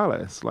Crystal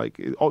Palace? Like,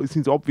 it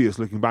seems obvious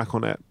looking back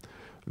on it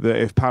that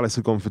if Palace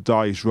had gone for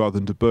Dyche rather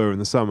than De Boer in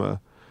the summer,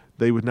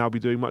 they would now be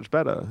doing much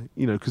better.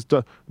 Because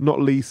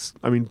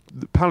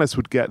Palace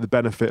would get the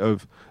benefit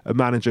of a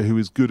manager who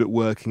is good at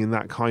working in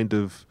that kind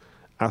of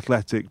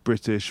athletic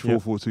British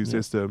 4-4-2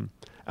 system,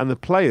 and the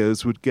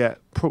players would get,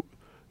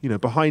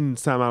 behind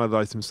Sam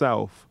Allardyce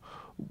himself,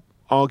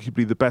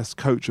 arguably the best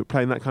coach at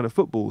playing that kind of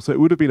football. So it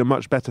would have been a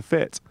much better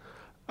fit.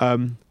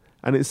 And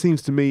it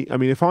seems to me,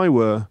 if I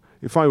were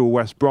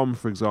West Brom,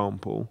 for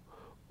example,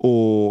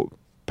 or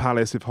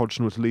Palace if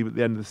Hodgson were to leave at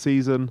the end of the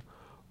season,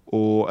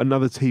 or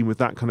another team with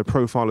that kind of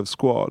profile of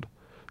squad,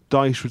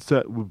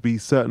 Dyche would be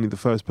certainly the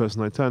first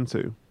person I'd turn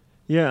to.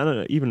 Yeah,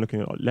 and even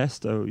looking at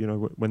Leicester,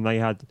 when they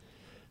had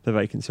the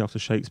vacancy after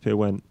Shakespeare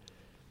went,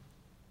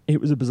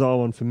 it was a bizarre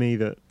one for me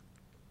that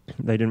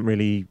they didn't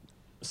really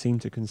seem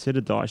to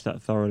consider Dyche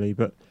that thoroughly.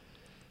 But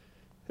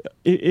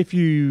if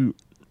you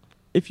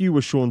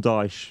were Sean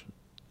Dyche,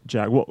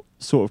 Jack, what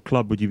sort of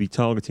club would you be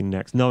targeting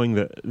next, knowing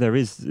that there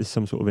is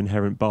some sort of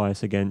inherent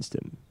bias against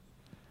him?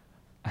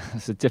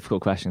 It's a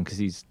difficult question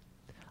because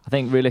I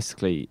think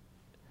realistically,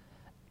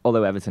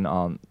 although Everton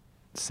aren't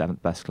the 7th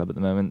best club at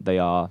the moment, they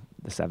are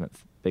the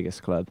 7th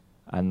biggest club,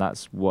 and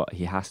that's what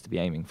he has to be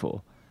aiming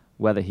for.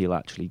 Whether he'll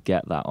actually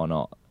get that or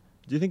not.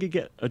 Do you think he'd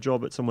get a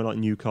job at somewhere like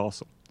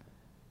Newcastle?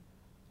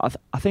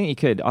 I think he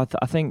could. I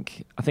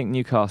think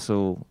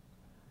Newcastle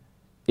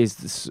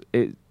is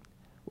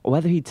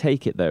whether he'd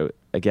take it though.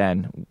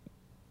 Again,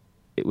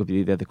 it would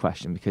be the other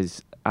question,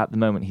 because at the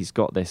moment he's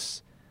got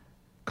this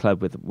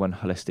club with one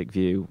holistic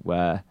view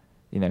where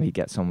he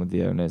gets on with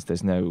the owners.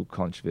 There's no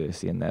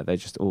controversy in there. They're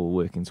just all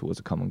working towards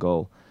a common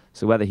goal.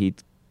 So whether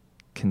he'd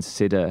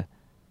consider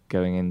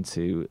going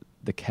into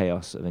the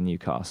chaos of a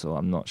Newcastle,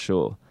 I'm not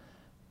sure.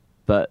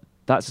 But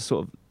that's a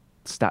sort of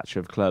stature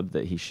of club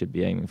that he should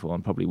be aiming for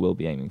and probably will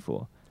be aiming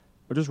for.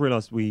 I just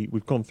realised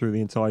we've gone through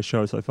the entire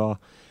show so far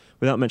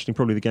without mentioning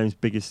probably the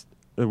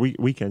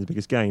weekend's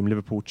biggest game,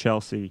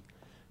 Liverpool-Chelsea.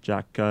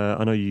 Jack,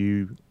 I know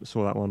you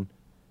saw that one.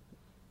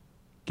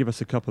 Give us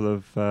a couple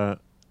of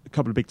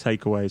big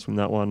takeaways from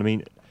that one. I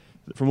mean,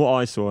 from what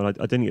I saw, and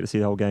I didn't get to see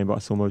the whole game, but I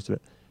saw most of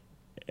it,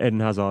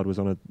 Eden Hazard was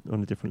on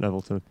a different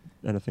level to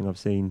anything I've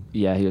seen.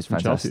 Yeah, he was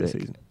fantastic. Chelsea this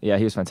season. Yeah,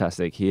 he was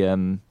fantastic. He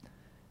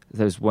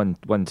there was one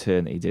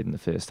turn that he did in the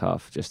first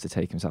half just to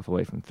take himself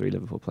away from 3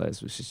 Liverpool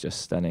players, which is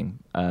just stunning.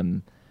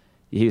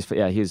 He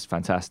was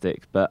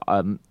fantastic. But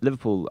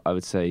Liverpool, I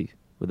would say,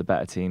 were the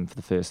better team for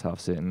the first half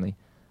certainly,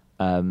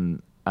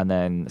 and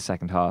then the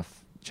second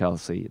half,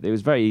 Chelsea. It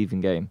was a very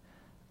even game.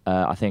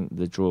 I think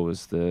the draw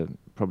was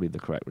probably the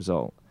correct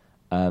result,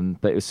 but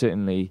it was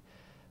certainly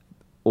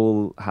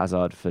all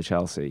Hazard for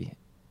Chelsea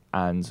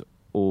and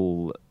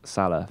all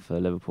Salah for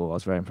Liverpool. I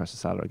was very impressed with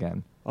Salah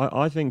again.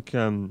 I think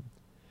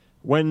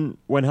when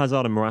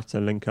Hazard and Morata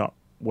link up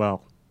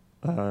well,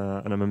 and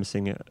I remember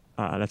seeing it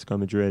at Atletico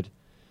Madrid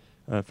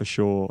for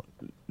sure,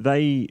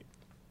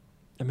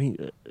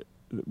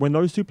 when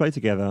those two play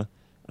together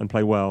and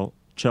play well,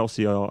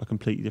 Chelsea are a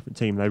completely different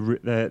team.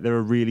 They're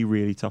a really,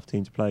 really tough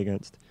team to play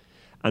against.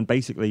 And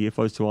basically, if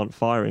those two aren't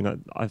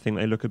firing, I think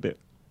they look a bit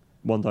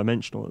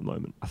one-dimensional at the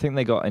moment. I think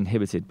they got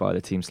inhibited by the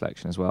team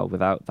selection as well.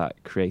 Without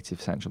that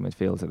creative central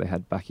midfielder, they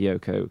had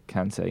Bakayoko,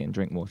 Kante and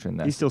Drinkwater in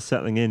there. He's still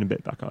settling in a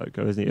bit,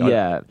 Bakayoko, isn't he?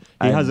 Yeah.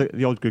 He has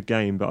the odd good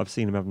game, but I've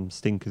seen him having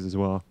stinkers as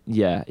well.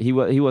 Yeah, he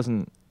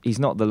wasn't. He's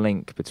not the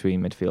link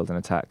between midfield and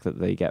attack that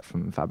they get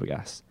from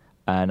Fabregas.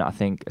 And I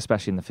think,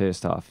 especially in the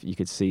first half, you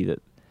could see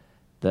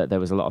that there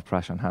was a lot of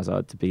pressure on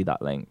Hazard to be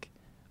that link,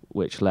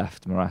 which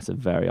left Morata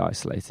very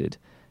isolated.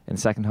 In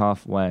the second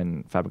half,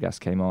 when Fabregas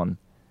came on,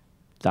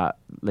 that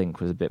link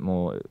was a bit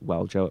more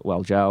well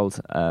gelled,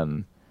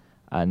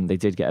 and they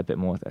did get a bit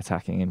more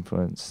attacking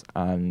influence.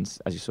 And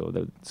as you saw,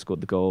 they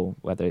scored the goal,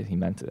 whether he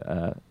meant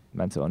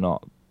it or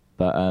not.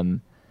 But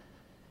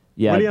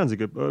yeah, Willian's a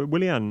good.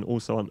 Willian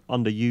also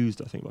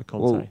underused, I think, by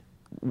Conte. Well,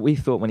 we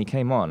thought when he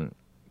came on,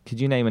 could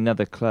you name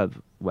another club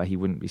where he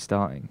wouldn't be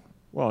starting?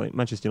 Well, I think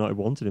Manchester United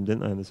wanted him,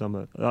 didn't they, in the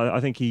summer? I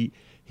think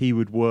he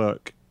would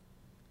work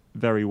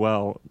very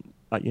well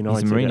at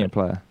United. He's a Mourinho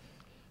player.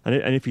 And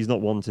if he's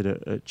not wanted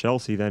at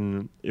Chelsea,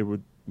 then it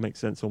would make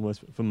sense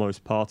almost for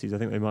most parties. I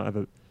think they might have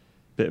a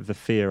bit of the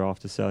fear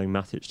after selling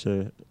Matic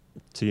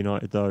to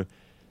United, though.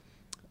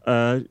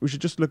 We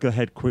should just look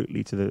ahead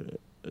quickly to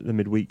the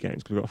midweek games,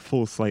 because we've got a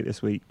full slate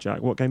this week.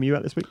 Jack, what game are you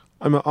at this week?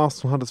 I'm at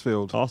Arsenal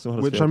Huddersfield.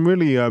 Which I'm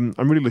really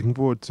looking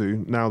forward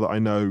to now that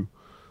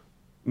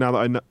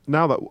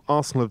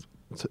Arsenal have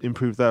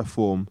improved their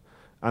form,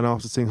 and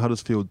after seeing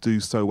Huddersfield do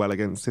so well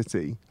against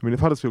City. I mean, if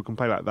Huddersfield can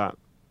play like that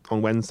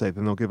on Wednesday,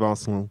 then they'll give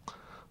Arsenal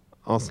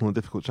a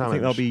difficult challenge. I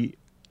think they'll be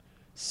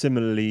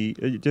similarly.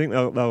 Do you think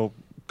they'll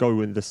go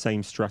with the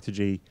same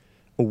strategy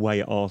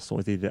away at Arsenal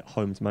as they did at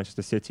home to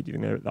Manchester City? Do you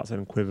think that's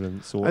an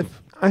equivalent sort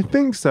of? I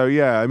think so,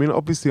 yeah. I mean,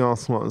 obviously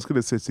Arsenal aren't as good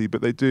as City,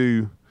 but they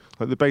do.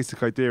 Like, the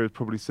basic idea is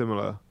probably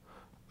similar.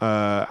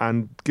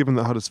 And given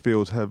that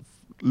Huddersfield have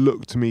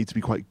looked to me to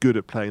be quite good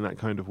at playing that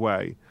kind of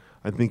way,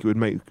 I think it would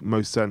make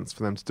most sense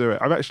for them to do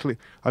it.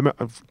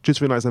 I've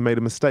just realised I made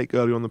a mistake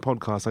earlier on the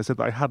podcast. I said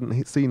that I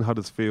hadn't seen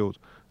Huddersfield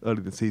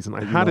early this season.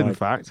 I had, in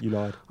fact. You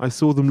lied. I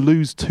saw them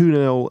lose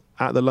 2-0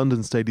 at the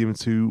London Stadium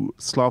to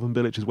Slaven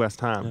Bilic's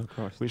West Ham,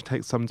 which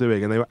takes some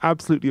doing. And they were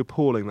absolutely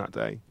appalling that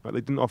day. Like,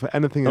 they didn't offer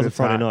anything in attack. That was a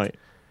Friday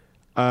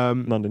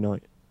night? Monday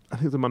night? I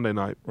think it was a Monday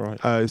night. Right.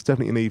 It's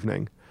definitely an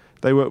evening.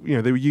 They were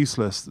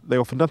useless. They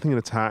offered nothing in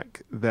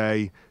attack.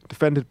 They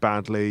defended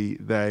badly.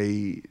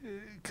 They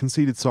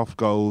conceded soft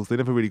goals. They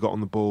never really got on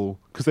the ball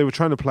because they were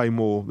trying to play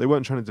more. They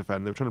weren't trying to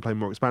defend. They were trying to play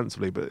more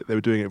expansively, but they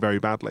were doing it very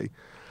badly.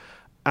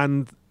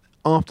 And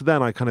after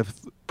then, I kind of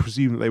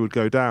presumed that they would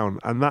go down,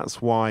 and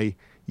that's why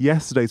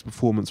yesterday's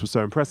performance was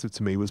so impressive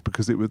to me. Was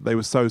because they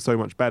were so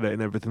much better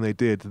in everything they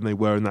did than they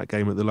were in that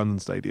game at the London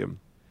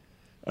Stadium.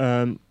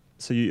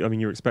 So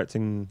you're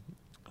expecting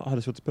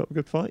Huddersfield to put up a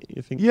good fight,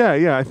 you think?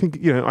 Yeah. I think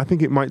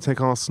it might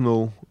take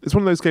Arsenal. It's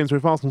one of those games where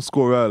if Arsenal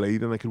score early,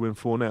 then they could win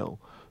 4-0.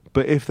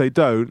 But if they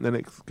don't, then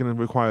it's going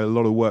to require a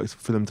lot of work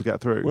for them to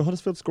get through. Well,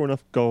 Huddersfield score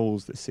enough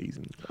goals this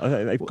season. I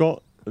think they've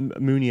got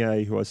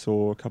Mounier, who I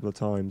saw a couple of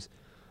times,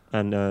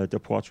 and Del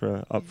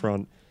Poitre up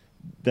front.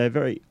 They're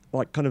very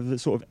kind of the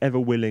sort of ever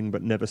willing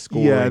but never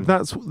scoring. Yeah,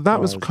 that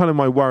was kind of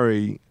my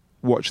worry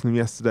watching them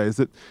yesterday. Is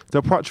that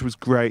Del Poitre was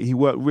great. He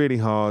worked really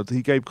hard.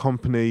 He gave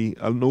Kompany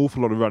an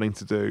awful lot of running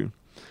to do.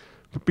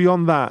 But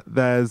beyond that,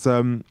 there's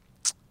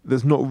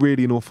not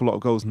really an awful lot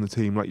of goals in the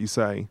team, like you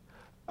say.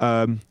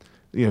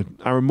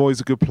 Aaron Moy's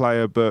a good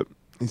player, but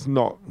he's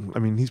not. I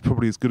mean, he's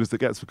probably as good as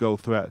it gets for goal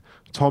threat.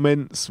 Tom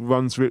Ince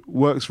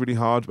works really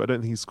hard, but I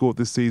don't think he's scored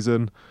this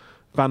season.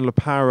 Van La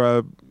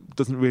Parra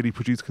doesn't really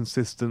produce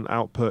consistent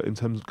output in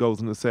terms of goals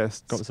and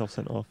assists. Got himself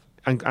sent off.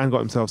 And got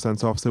himself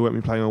sent off, so he won't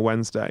be playing on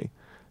Wednesday.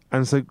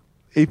 And so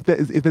if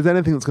there's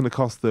anything that's going to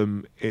cost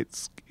them,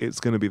 it's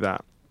going to be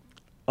that.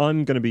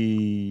 I'm going to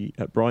be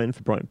at Brighton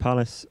for Brighton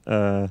Palace.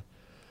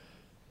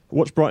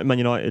 Watched Brighton Man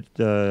United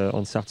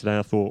on Saturday.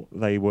 I thought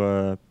they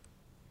were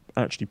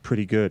actually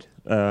pretty good.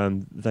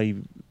 They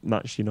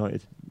matched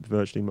United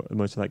virtually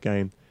most of that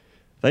game.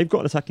 They've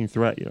got an attacking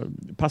threat.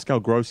 Pascal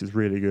Gross is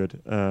really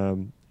good.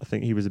 I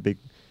think he was a big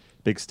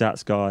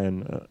stats guy,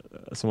 and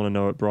someone I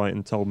know at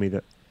Brighton told me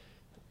that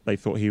they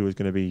thought he was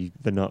going to be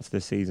the nuts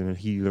this season, and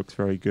he looks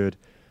very good.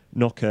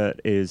 Knockaert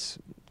is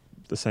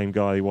the same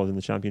guy he was in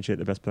the Championship,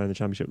 the best player in the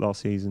Championship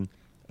last season,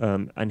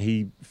 and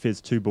he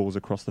fizzed 2 balls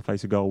across the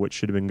face of goal, which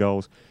should have been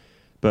goals,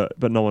 but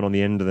no one on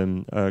the end of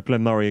them.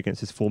 Glenn Murray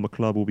against his former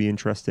club will be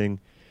interesting.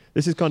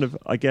 This is kind of,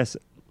 I guess,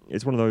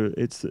 it's one of those.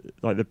 It's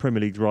like the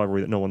Premier League's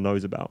rivalry that no one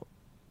knows about,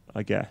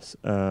 I guess.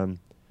 The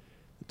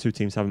two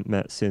teams haven't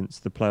met since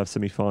the playoff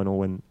semi-final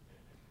when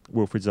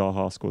Wilfried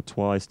Zaha scored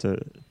twice to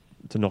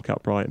knock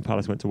out Brighton.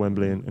 Palace went to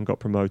Wembley and got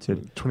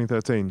promoted.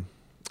 2013.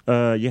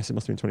 Yes, it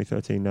must have been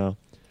 2013 now.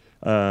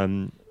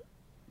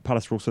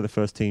 Palace were also the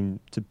first team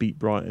to beat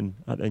Brighton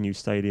at their new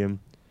stadium.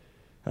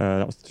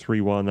 That was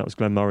 3-1. That was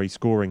Glenn Murray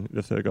scoring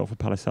the 3rd goal for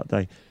Palace that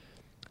day.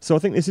 So I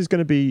think this is going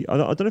to be. I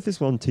don't know if this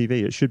was on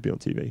TV. It should be on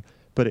TV,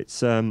 but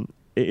it's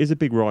it is a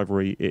big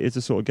rivalry. It is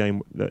a sort of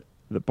game that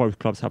both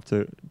clubs have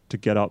to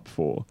get up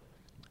for.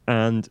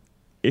 And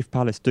if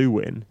Palace do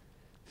win,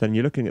 then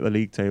you're looking at the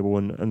league table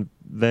and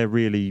they're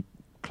really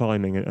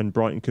climbing, and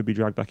Brighton could be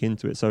dragged back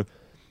into it. So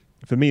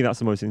for me, that's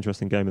the most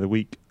interesting game of the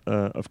week.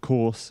 Of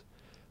course,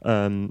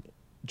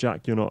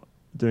 Jack, you're not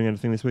doing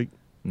anything this week?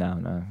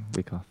 No,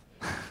 week off.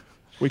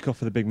 Week off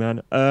for the big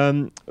man.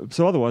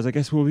 So otherwise, I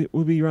guess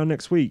we'll be around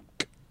next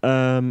week.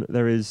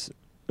 There is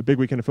a big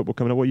weekend of football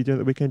coming up. What are you doing at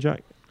the weekend,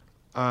 Jack?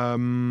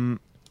 Arsenal,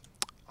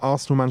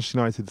 Manchester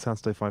United,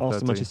 Saturday 5:30.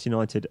 Arsenal, Manchester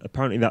United.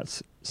 Apparently,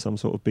 that's some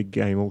sort of big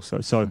game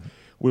also. So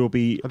we'll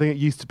be. I think it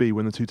used to be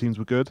when the two teams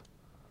were good.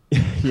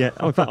 Yeah.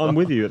 In fact, I'm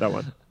with you at that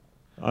one.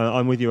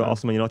 I'm with you at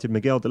Arsenal, United.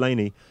 Miguel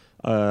Delaney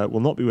will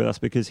not be with us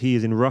because he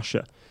is in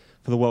Russia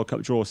for the World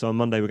Cup draw. So on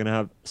Monday, we're going to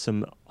have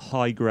some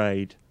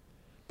high-grade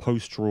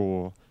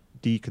post-draw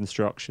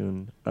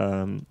deconstruction.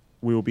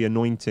 We will be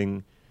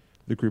anointing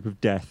the group of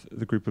death,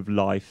 the group of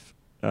life.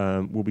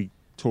 We'll be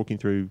talking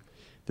through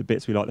the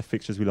bits we like, the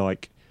fixtures we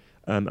like,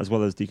 as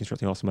well as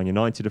deconstructing Arsenal, Man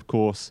United, of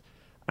course,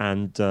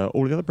 and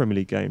all the other Premier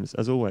League games,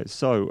 as always.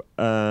 So,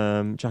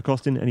 Jack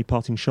Austin, any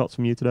parting shots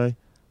from you today?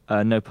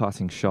 No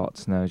parting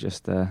shots, no,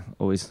 just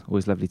always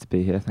lovely to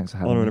be here. Thanks for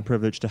having me. Honour and a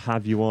privilege to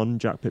have you on,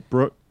 Jack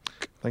Pitt-Brooke.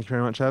 Thank you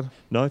very much, Ed.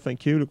 No,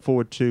 thank you. Look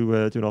forward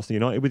to doing Arsenal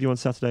United with you on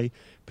Saturday.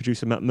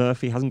 Producer Matt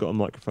Murphy hasn't got a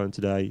microphone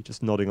today,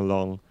 just nodding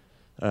along.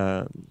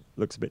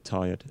 Looks a bit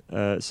tired.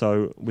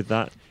 So with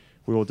that,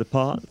 we will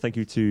depart. Thank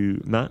you to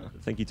Matt.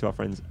 Thank you to our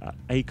friends at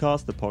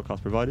Acast, the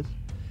podcast providers.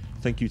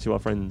 Thank you to our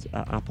friends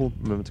at Apple.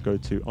 Remember to go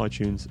to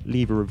iTunes,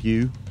 leave a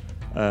review.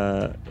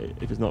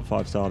 If it's not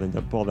 5-star, then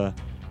don't bother.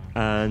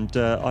 And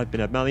I've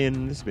been Ed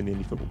Mallion. This has been the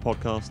Indie Football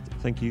Podcast.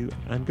 Thank you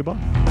and goodbye.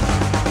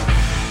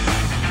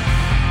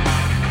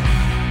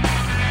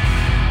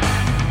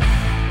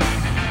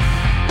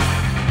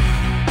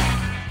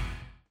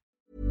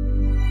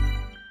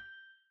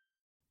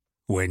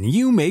 When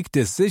you make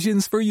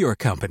decisions for your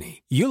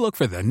company, you look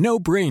for the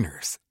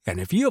no-brainers. And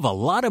if you have a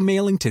lot of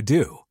mailing to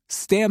do,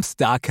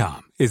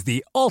 Stamps.com is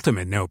the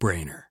ultimate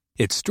no-brainer.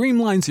 It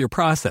streamlines your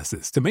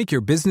processes to make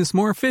your business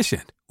more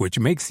efficient, which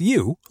makes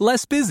you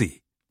less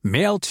busy.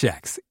 Mail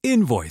checks,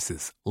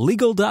 invoices,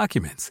 legal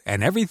documents,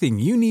 and everything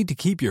you need to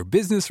keep your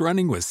business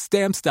running with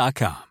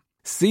Stamps.com.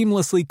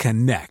 Seamlessly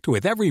connect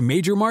with every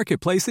major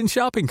marketplace and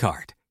shopping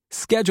cart.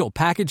 Schedule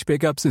package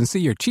pickups and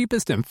see your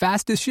cheapest and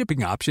fastest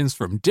shipping options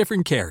from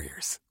different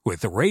carriers,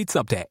 with rates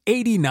up to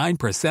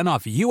 89%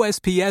 off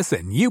USPS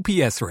and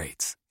UPS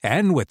rates.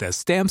 And with the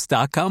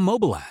Stamps.com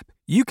mobile app,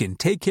 you can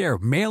take care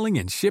of mailing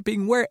and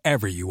shipping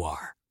wherever you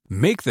are.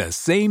 Make the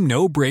same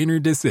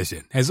no-brainer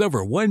decision as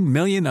over 1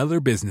 million other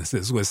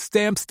businesses with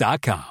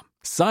Stamps.com.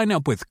 Sign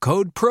up with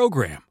code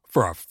PROGRAM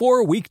for a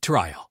 4-week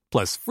trial,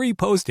 plus free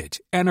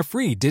postage and a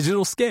free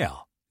digital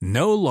scale.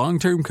 No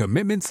long-term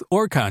commitments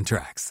or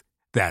contracts.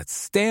 That's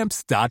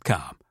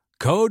Stamps.com.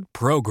 Code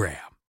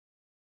PROGRAM.